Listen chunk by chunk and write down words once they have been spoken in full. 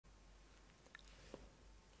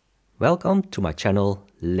Welcome to my channel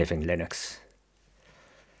Living Linux.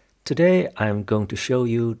 Today I'm going to show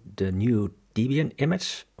you the new Debian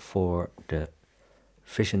image for the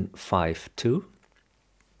VisionFive 2,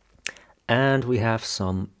 and we have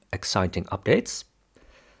some exciting updates.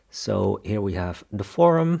 So here we have the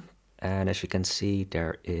forum, and as you can see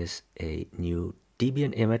there is a new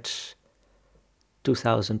Debian image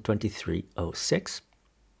 2023-06.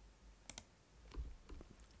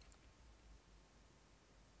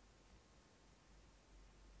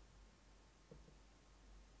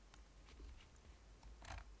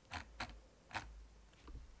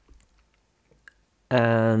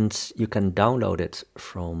 And you can download it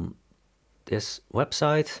from this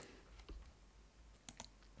website.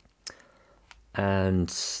 And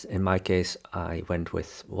in my case, I went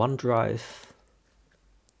with OneDrive.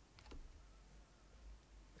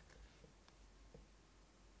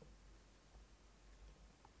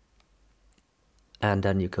 And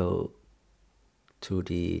then you go to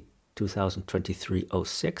the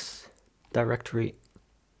 2023-06 directory.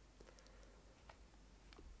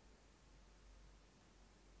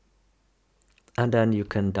 And then you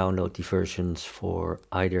can download the versions for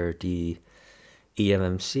either the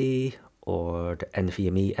eMMC or the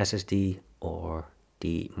NVMe SSD or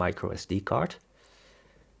the micro SD card.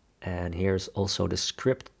 And here's also the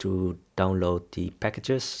script to download the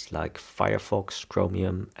packages like Firefox,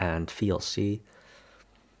 Chromium and VLC,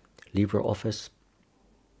 LibreOffice.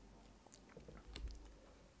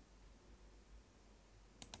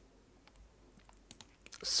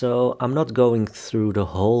 So I'm not going through the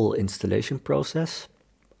whole installation process.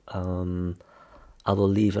 I will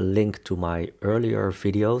leave a link to my earlier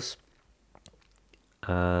videos,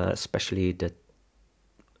 especially the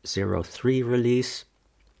 03 release,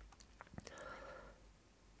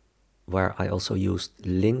 where I also used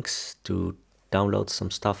links to download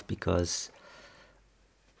some stuff, because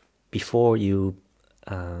before you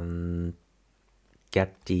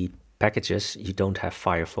get the packages, you don't have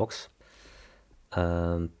Firefox.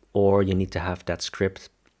 Or you need to have that script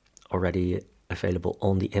already available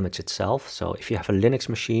on the image itself. So if you have a Linux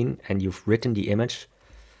machine and you've written the image,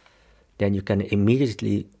 then you can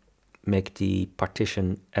immediately make the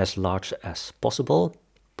partition as large as possible,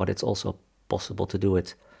 but it's also possible to do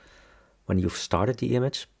it when you've started the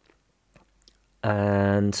image.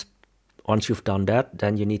 And once you've done that,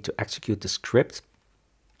 then you need to execute the script.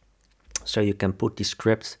 So you can put the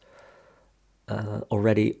script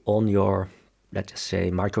already on your, let's just say,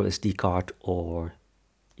 micro SD card or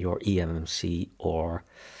your eMMC or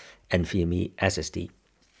NVMe SSD.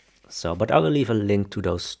 So, but I will leave a link to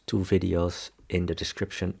those two videos in the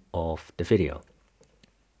description of the video.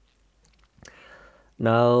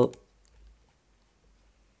 Now,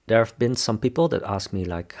 there have been some people that ask me,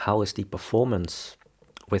 like, how is the performance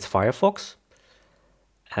with Firefox?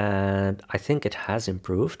 And I think it has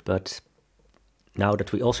improved, but now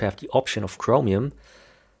that we also have the option of Chromium,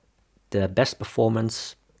 the best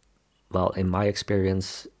performance, well, in my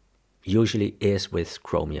experience, usually is with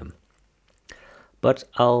Chromium. But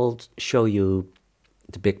I'll show you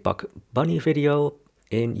the Big Buck Bunny video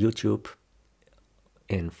in YouTube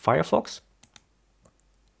in Firefox.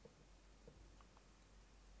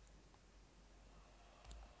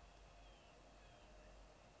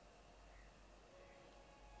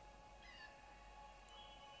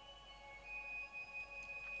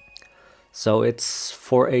 So it's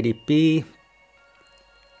 480p,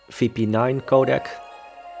 VP9 codec.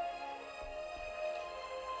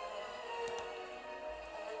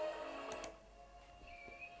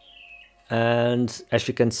 And as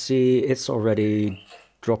you can see, it's already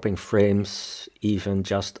dropping frames even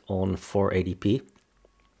just on 480p.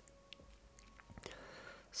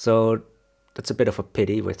 So that's a bit of a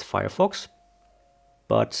pity with Firefox,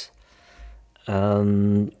 but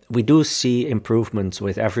we do see improvements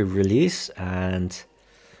with every release, and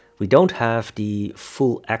we don't have the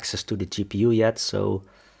full access to the GPU yet, so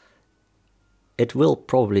it will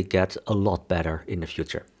probably get a lot better in the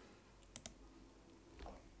future.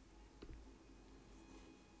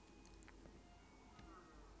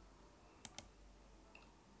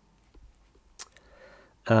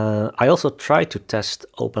 I also tried to test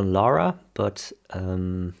OpenLara, but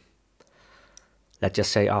let's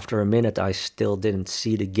just say after a minute I still didn't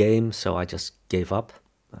see the game, so I just gave up.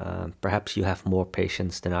 Perhaps you have more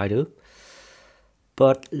patience than I do.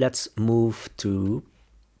 But let's move to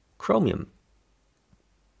Chromium.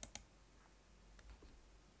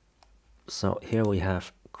 So here we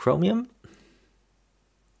have Chromium.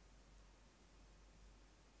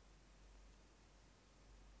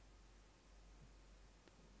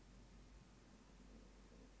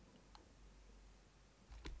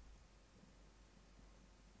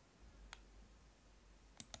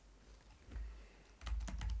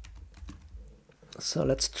 So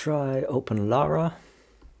let's try open Lara.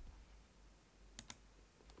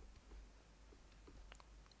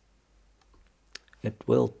 It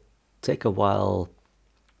will take a while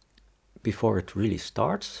before it really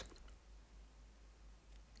starts.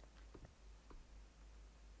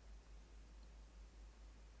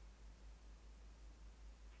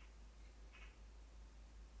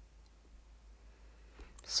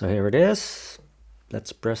 So here it is.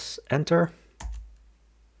 Let's press enter.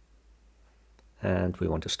 And we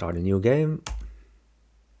want to start a new game.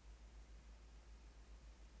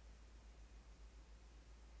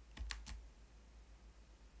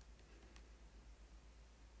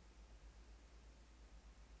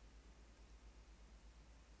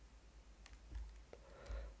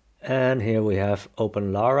 And here we have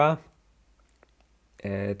open Lara.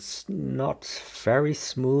 It's not very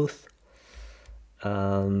smooth.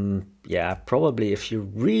 Yeah, probably if you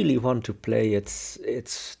really want to play it's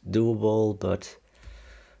doable, but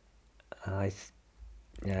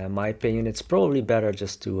yeah, in my opinion, it's probably better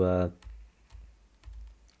just to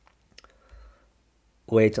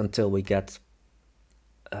wait until we get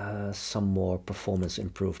some more performance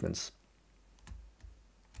improvements.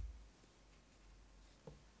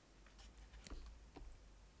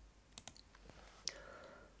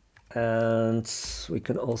 And we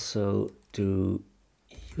can also do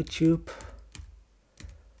YouTube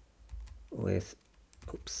with,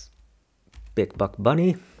 oops, Big Buck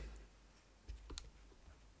Bunny.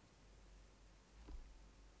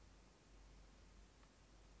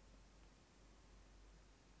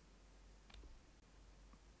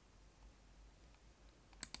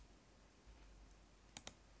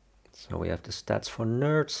 So we have the stats for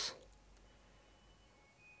nerds.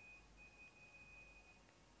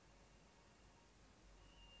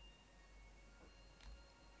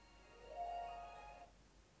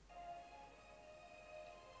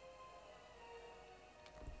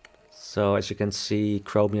 So as you can see,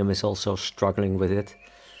 Chromium is also struggling with it.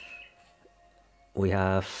 We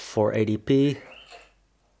have 480p,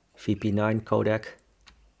 VP9 codec.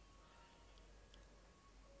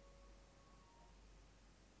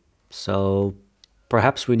 So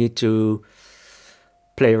perhaps we need to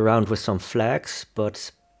play around with some flags,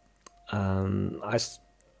 but I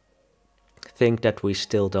think that we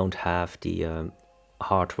still don't have the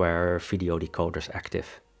hardware video decoders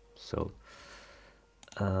active. So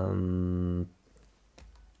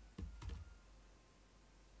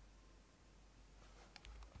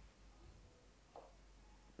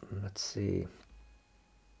let's see.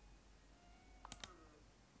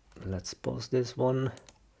 Let's pause this one.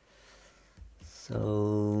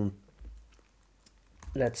 So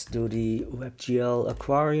let's do the WebGL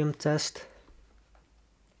Aquarium test.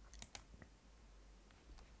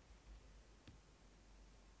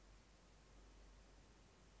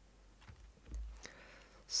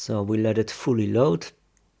 So we let it fully load.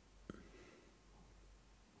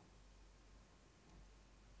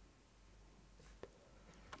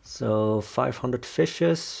 So 500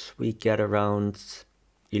 fishes, we get around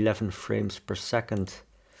 11 frames per second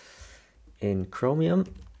in Chromium.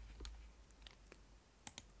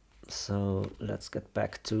 So let's get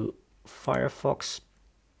back to Firefox.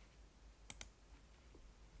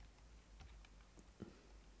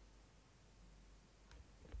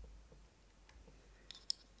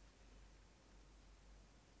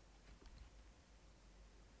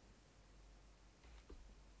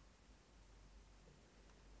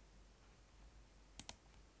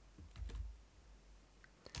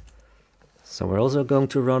 So we're also going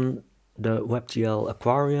to run the WebGL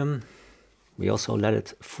Aquarium. We also let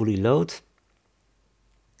it fully load.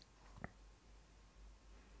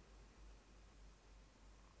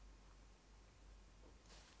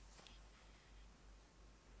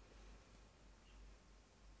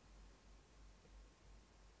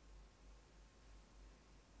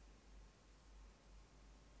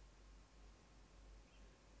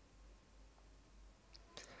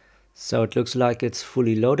 So it looks like it's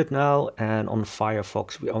fully loaded now, and on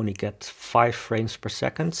Firefox we only get 5 frames per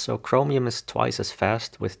second. So Chromium is twice as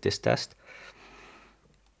fast with this test.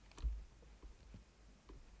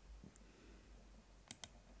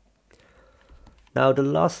 Now the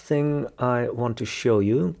last thing I want to show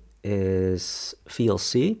you is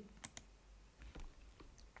VLC.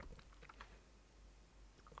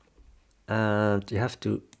 And you have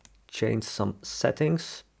to change some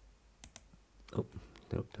settings. Oh,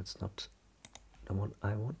 no, that's not the one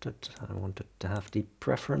I wanted. I wanted to have the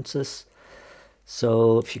preferences.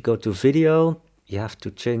 So if you go to video, you have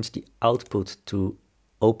to change the output to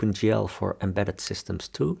OpenGL for embedded systems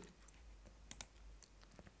too.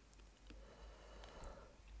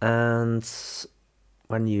 And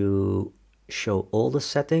when you show all the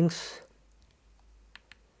settings.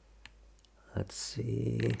 Let's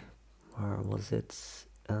see, where was it?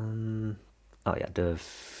 Oh yeah, the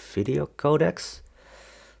video codecs.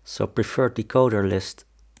 So preferred decoder list,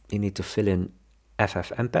 you need to fill in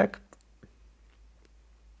FFmpeg.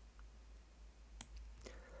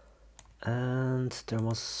 And there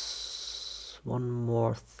was one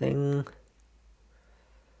more thing.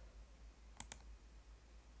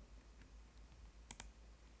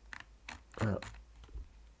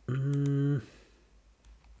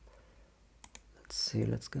 Let's see,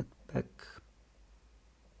 let's get back.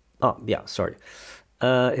 Oh, yeah, sorry.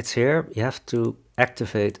 It's here. You have to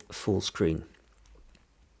activate full screen.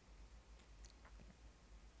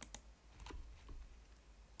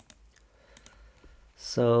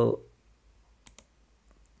 So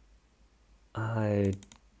I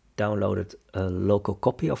downloaded a local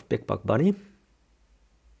copy of Big Buck Bunny.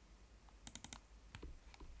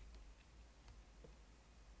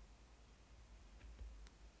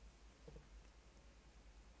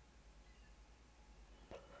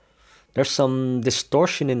 There's some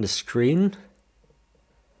distortion in the screen,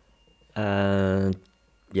 and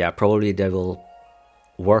yeah, probably they will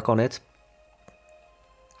work on it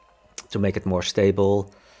to make it more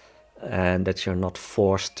stable, and that you're not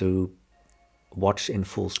forced to watch in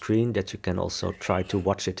full screen, that you can also try to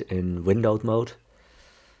watch it in windowed mode.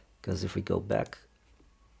 Because if we go back,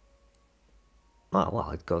 oh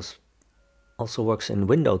well, it also works in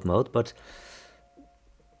windowed mode, but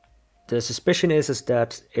the suspicion is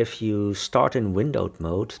that if you start in windowed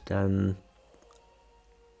mode, then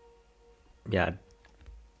yeah,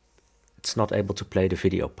 it's not able to play the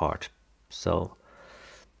video part. So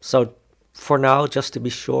for now, just to be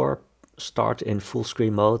sure, start in full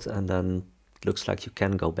screen mode, and then it looks like you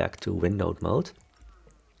can go back to windowed mode.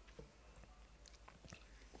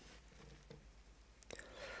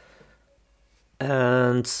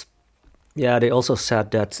 And yeah, they also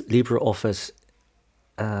said that LibreOffice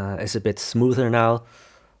is a bit smoother now.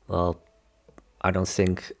 Well, I don't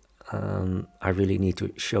think I really need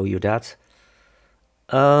to show you that.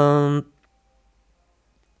 I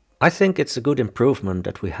think it's a good improvement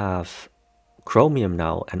that we have Chromium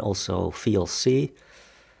now and also VLC.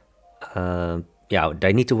 Yeah,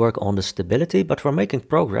 they need to work on the stability, but we're making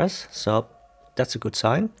progress, so that's a good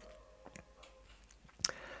sign.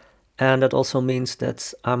 And that also means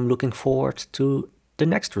that I'm looking forward to the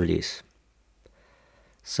next release.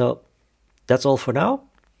 So that's all for now,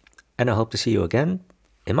 and I hope to see you again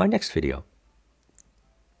in my next video.